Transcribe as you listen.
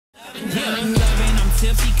I'm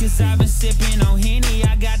tipsy cause I've been sipping on Henny.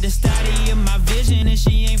 I got the study of my vision and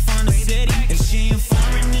she ain't from the city. If she ain't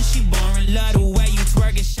foreign then she boring. Love the way you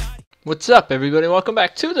twerk it, shot. What's up, everybody? Welcome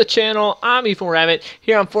back to the channel. I'm EvlRabbit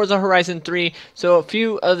here on Forza Horizon 3. So a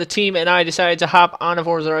few of the team and I decided to hop on a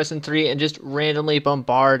Forza Horizon 3 and just randomly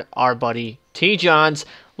bombard our buddy T-John's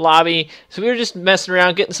lobby. So we were just messing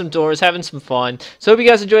around, getting some doors, having some fun. So hope you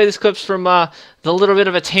guys enjoy these clips from the little bit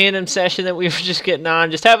of a tandem session that we were just getting on.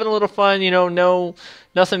 Just having a little fun, you know,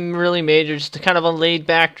 nothing really major. Just a kind of a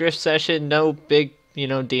laid-back drift session. No big,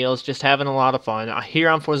 deals. Just having a lot of fun here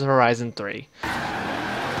on Forza Horizon 3.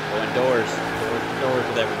 Going doors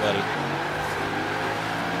with everybody.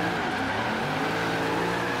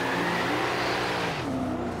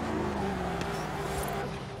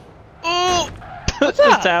 Oh! What's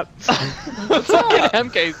that? Tap. What's up?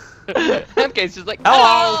 MK's just like,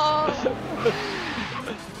 hello!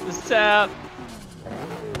 This tap.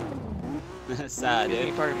 Sad,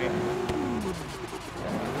 dude. Part of me.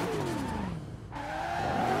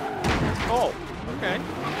 Oh, okay.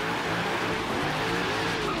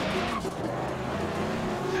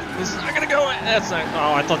 This is not gonna go. That's not.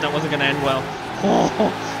 Oh, I thought that wasn't gonna end well. Oh,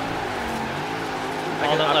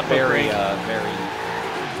 that left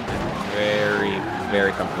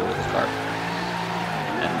very comfortable with this car.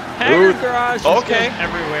 Hanger garage. Okay.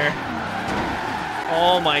 Everywhere.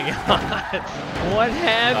 Oh my god. What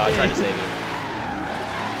happened? I tried to save you.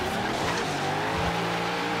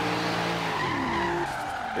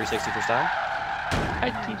 .360 for style. Hi,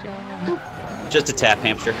 T-John. Just a tap,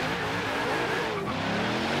 hamster.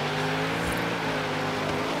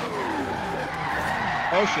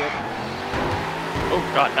 Oh shit. Oh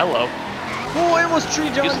god, hello. Oh, it was tree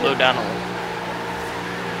John. You slow down a little.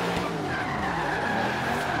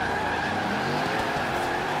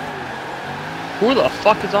 Who the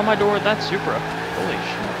fuck is on my door with that Supra? Holy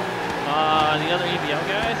shit. The other EVL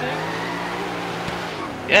guy, I think?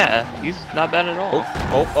 Yeah, he's not bad at all.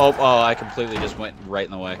 Oh, I completely just went right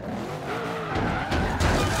in the way.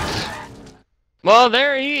 Well,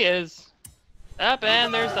 there he is. Up,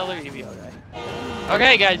 and there's the other EVL guy.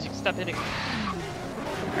 Okay, guys, you can stop hitting.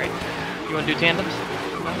 Alright, you want to do tandems? No?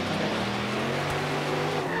 Okay.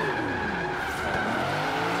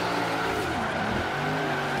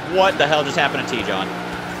 What the hell just happened to T-John?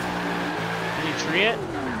 Did you tree it?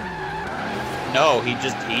 No, he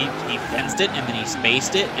fenced it and then he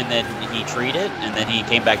spaced it and then he treed it and then he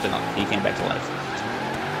came back to life.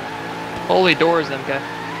 Holy doors, MK.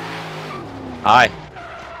 Hi.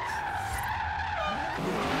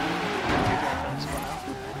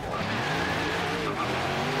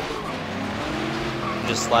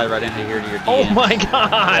 Just slide right into here to your DMs. Oh my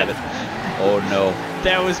god! Oh no.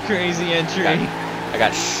 That was crazy entry. I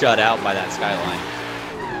got shut out by that skyline.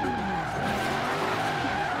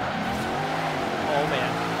 Oh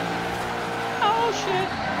man. Oh shit.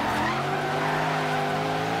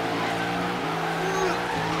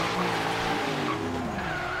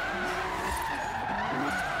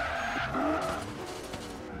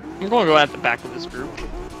 I'm going to go at the back of this group.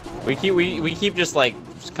 We keep just like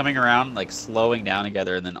coming around, like slowing down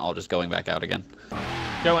together, and then all just going back out again.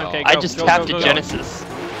 Go MK. Go, I just tapped the Genesis.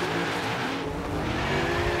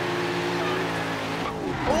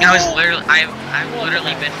 I've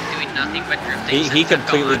literally been doing nothing but drifting. He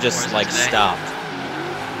completely just like today. stopped.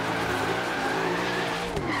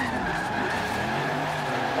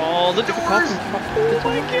 Oh, the doors! Oh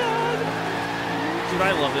my god! Dude,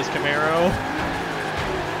 I love this Camaro.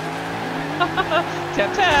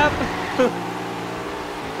 Tap tap.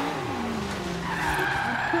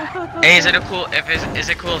 Hey, is it a cool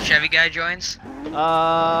if Chevy guy joins?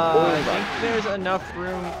 I think there's enough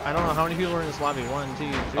room. I don't know how many people are in this lobby. 1,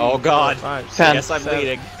 2, 3. Oh god. 4, 5, 6, 10. Yes, I'm 7,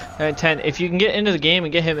 leading. 10. If you can get into the game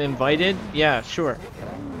and get him invited, yeah, sure.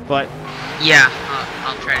 But Yeah,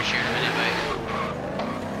 I'll try to shoot him an invite.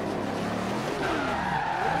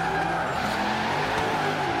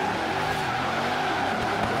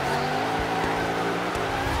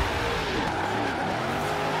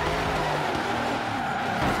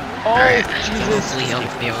 oh Alright, Jesus! hopefully he'll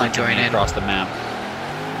be able to join in. Across the map.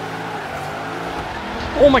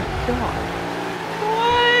 Oh my god.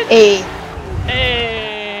 What? Hey. Hey.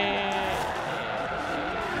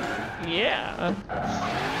 Yeah.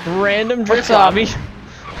 Random drift What's up? lobby.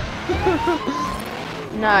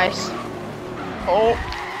 Nice. Oh. Oh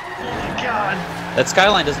my god. That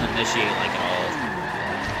skyline doesn't initiate like at all.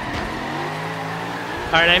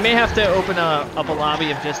 Alright, I may have to open up a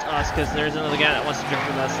lobby of just us because there's another guy that wants to drift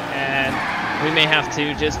with us, and we may have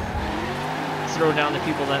to just throw down the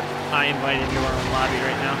people that I invited into our own lobby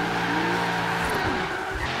right now.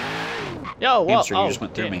 Yo, well, Hamster, you just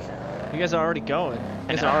went through me. You guys are already going. You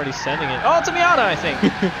guys are already sending it. Oh, it's a Miata, I think.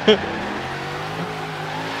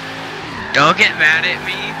 Don't get mad at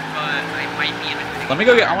me, but I might be in a Let me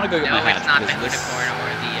go get. I want to go get my No, hatch. it's not the because unicorn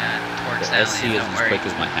or the torque The SC stallion. is Don't as worry. quick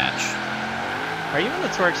as my hatch. Are you in the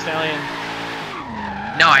Torque Stallion?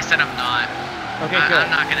 No, I said I'm not. Okay, good. I'm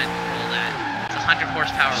not gonna roll that. It's 100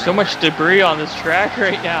 horsepower. So much debris on this track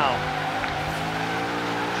right now.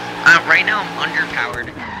 Right now I'm underpowered.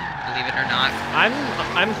 Believe it or not.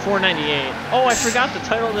 I'm 498. Oh, I forgot the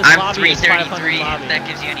title of this I'm lobby is 500 333. lobby. If that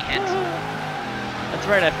gives you any hints. That's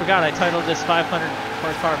right, I forgot. I titled this 500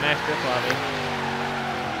 horsepower max drift lobby.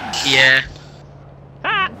 Yeah.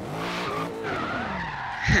 Ah!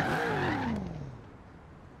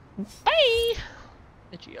 Bye!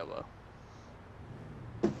 Itchy elbow.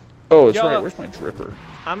 Oh, that's Yo, right. Where's my dripper?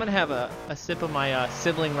 I'm gonna have a sip of my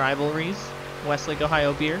sibling rivalries, Westlake,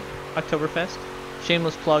 Ohio beer, Oktoberfest.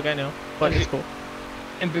 Shameless plug, I know, but it's cool.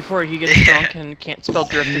 And before he gets drunk and can't spell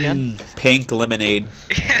drift again. Pink lemonade.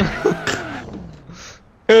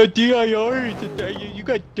 DIR, you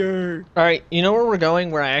got dirt. Alright, you know where we're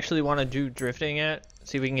going, where I actually want to do drifting at?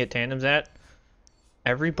 See if we can get tandems at?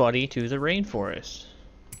 Everybody to the rainforest.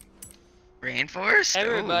 Rainforest?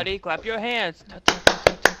 Everybody, clap your hands.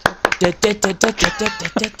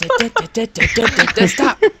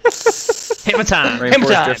 Stop. Hammer time!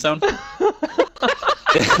 Rainforest drift zone.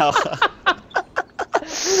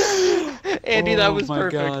 Andy, that was my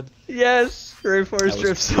perfect. God. Yes! Rainforest That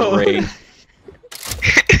drift was zone. great.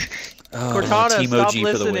 Oh, Cortana, Team stop OG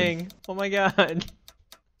for the win. listening. Oh my god.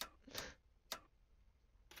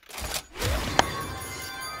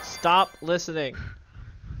 Stop listening.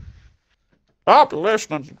 Stop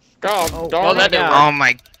listening. God, Oh, darn well, it. that didn't Oh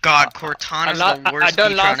my god, Cortana's I the worst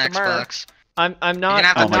done feature on lost the mirror. Xbox. I'm You're not. gonna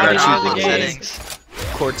have I'm to my not turn God, it she's off into on the the game. settings.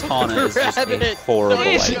 Cortana is just a Rabbit.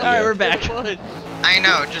 horrible Please. idea. Alright, we're back. I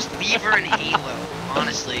know, just leave her in Halo,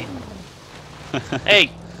 honestly.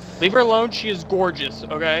 Hey, leave her alone. She is gorgeous.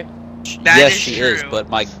 Okay. That yes, is she true. is, but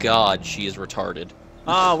my God, she is retarded.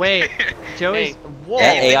 Oh wait, Joey's. Hey. Whoa.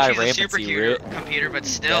 That Yeah, AI she's a rampancy, supercomputer, but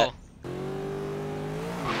still.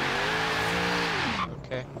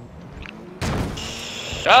 Okay.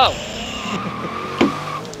 Oh.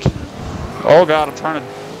 Oh God, I'm trying to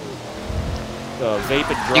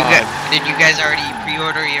vape and drive. Did you guys already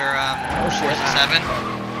pre-order your Forza 7?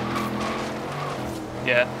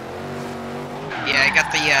 Yeah. Yeah, I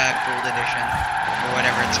got the gold edition, or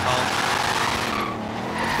whatever it's called.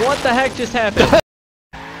 What the heck just happened?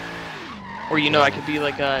 Or you know, I could be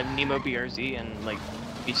like a Nemo BRZ and like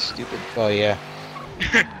be stupid. Oh yeah.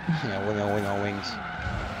 Yeah, wing on wings.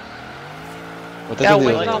 What Yeah, does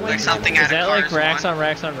wing it on do? Like something out Is of that like Cars racks 1. on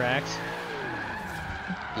racks on racks?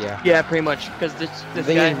 Yeah. Yeah, pretty much. Because this The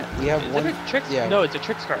guy. thing is, we have is one. it a Trix? Yeah. No, it's a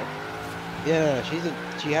Trix car. Yeah, no,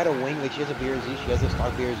 she had a wing, like she has a BRZ, she has a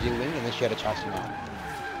stock BRZ wing, and then she had a chassis mount.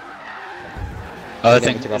 Oh, They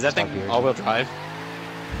never took off is that the thing stock all-wheel drive?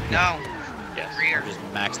 No, Yes. Or rear. just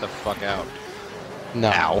max the fuck out?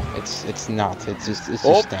 No, Ow. it's not. It's just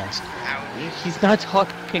Oh. stance. Ouch. He's not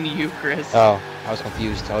talking to you, Chris. Oh, I was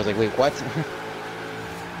confused. I was like, wait, what?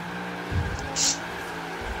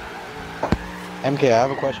 MK, I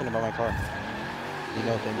have a question about my car. You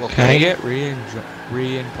know things. Can I get the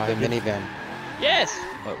re-invited? minivan? Yes.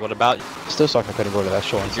 What about? Still sucked. I couldn't go to that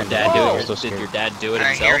show on Did your Sunday. did I was so did scared. your dad do it Alright,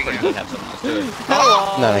 himself, here or we did go. he have someone else do it?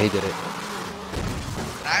 No, he did it.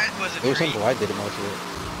 That was a It was dream. simple. I did it most of it.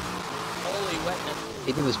 Holy wetness.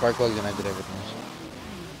 He did the spark plugs and I did everything else.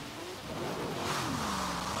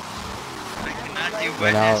 I cannot do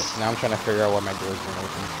But now witness. I'm trying to figure out why my doors don't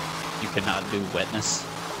open. You cannot do wetness.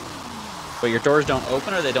 But your doors don't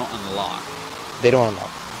open, or they don't unlock. They don't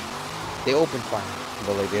unlock. They open fine,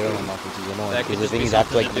 but like they don't unlock, which is annoying. That could Because the just be thing is, I have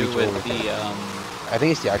to something like to do reach with over. the I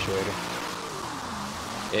think it's the actuator.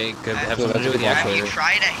 It could have So something to do that's with the a good Have you actuator.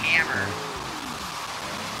 tried a hammer?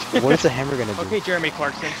 What is the hammer gonna do? Okay, Jeremy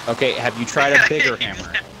Clarkson. Okay, have you tried a bigger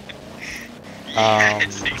hammer?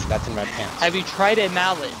 Yes. That's in my pants. Have you tried a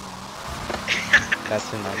mallet?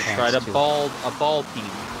 That's in my pants. Tried a too. ball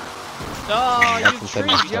peen. Oh, That's you inside treat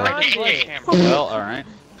my John. stomach. Sledgehammer. Well, all right.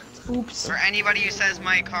 Oops. For anybody who says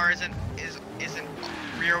my car isn't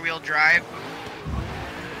rear-wheel drive,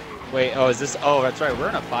 Wait. Oh, is this? Oh, that's right. We're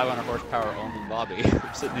in a 500 horsepower only lobby.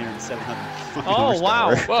 We're sitting here in 700. Oh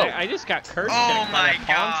wow! horsepower. Whoa. I just got curb Oh checked by my a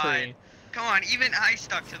palm God. tree. come on, even I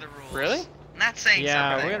stuck to the rules. Really? I'm not saying Yeah,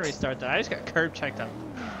 something. we're gonna restart that. I just got curb checked on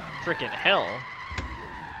freaking hell.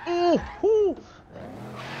 Ooh, ooh.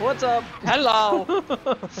 What's up? Hello.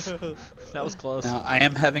 That was close. Now I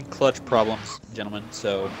am having clutch problems, gentlemen.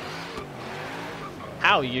 So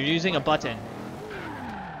How? You're using a button.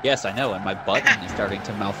 Yes, I know, and my button is starting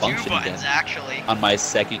to malfunction 2 buttons, again actually. on my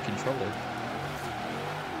second controller.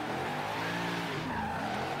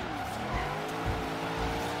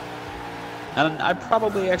 And I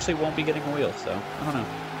probably actually won't be getting a wheel, so I don't know.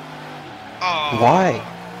 Oh. Why?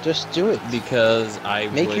 Just do it. Because I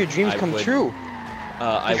Make would, your dreams come true.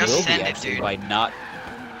 I Just will be send it, actually dude. by not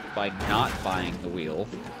buying the wheel.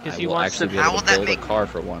 Because I he will wants actually to- be How able will to that build make- a car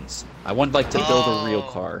for once. I would like to build a real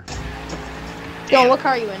Oh. car. Yo, what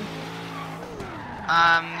car are you in?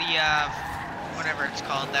 Whatever it's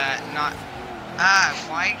called,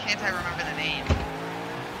 why can't I remember the name?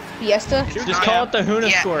 Fiesta? It's Just not- call it the Huna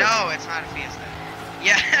Yeah, Sport. no, it's not a Fiesta.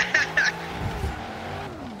 Yeah.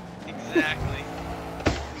 Exactly.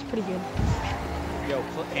 It's pretty good. Yo,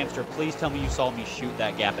 Hamster, please tell me you saw me shoot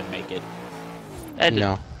that gap and make it. Ed,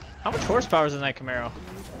 No. How much horsepower is in that Camaro?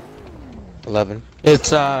 11.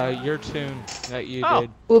 It's your tune that you Oh.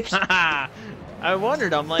 did. Oops. I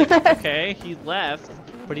wondered. I'm like, okay, he left,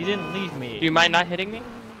 but he didn't leave me. do you mind not hitting me?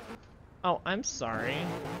 Oh, I'm sorry.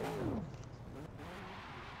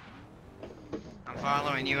 I'm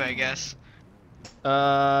following you, I guess.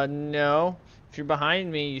 No. If you're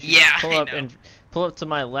behind me, you should Yeah, pull I up know. and pull up to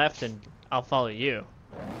my left, and I'll follow you.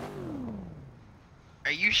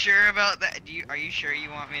 Are you sure about that? Are you sure you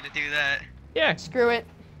want me to do that? Yeah. Screw it.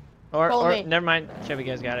 Or Follow me. never mind. Chevy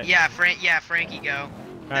guys got it. Yeah, Frankie, go.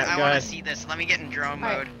 Alright, I go want ahead. to see this. Let me get in drone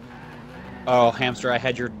Alright. mode. Oh, Hamster, I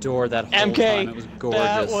had your door that whole MK, time. It was That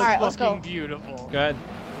gorgeous. was Alright, let's fucking go. beautiful. Go ahead.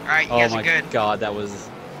 Alright, you Oh guys my are good. god, that was...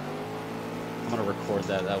 I'm gonna record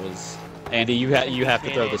that. That was... Andy, you have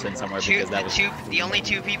to throw this in somewhere because that was... The only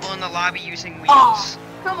 2 people in the lobby using wheels. Oh,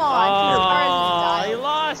 come on. Oh, His you car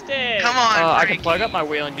lost it. Come on, I Frankie. can plug up my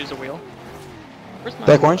wheel and use a wheel. Where's my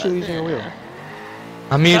Beck, why aren't wheel you at? using a wheel?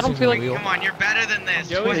 I'm I using don't feel the like- wheel. Come on, you're better than this.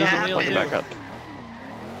 Joey's What on the happened? wheel, Plug it back up.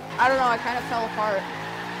 I don't know. I kind of fell apart.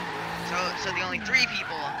 So the only 3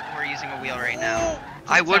 people who are using a wheel right now.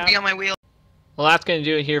 I would be on my wheel. Well, that's going to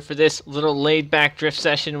do it here for this little laid-back drift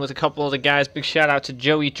session with a couple of the guys. Big shout-out to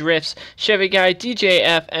Joey Drifts, Chevy Guy,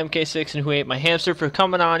 DJF, MK6, and Who Ate My Hamster for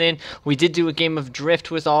coming on in. We did do a game of drift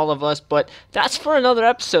with all of us, but that's for another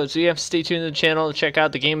episode, so you have to stay tuned to the channel to check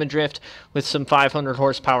out the game of drift with some 500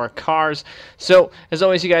 horsepower cars. So, as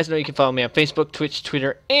always, you guys know you can follow me on Facebook, Twitch,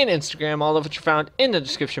 Twitter, and Instagram, all of which are found in the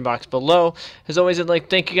description box below. As always, I'd like to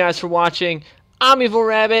thank you guys for watching. I'm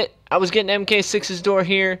EvlRabbit. I was getting MK6's door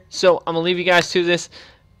here, so I'm going to leave you guys to this.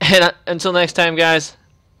 And until next time, guys,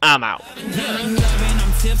 I'm out. I'm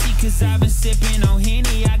tipsy cause I've been sipping on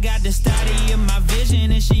Henny. I got the study of my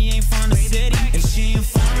vision and she ain't from the city. If she ain't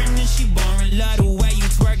foreign then she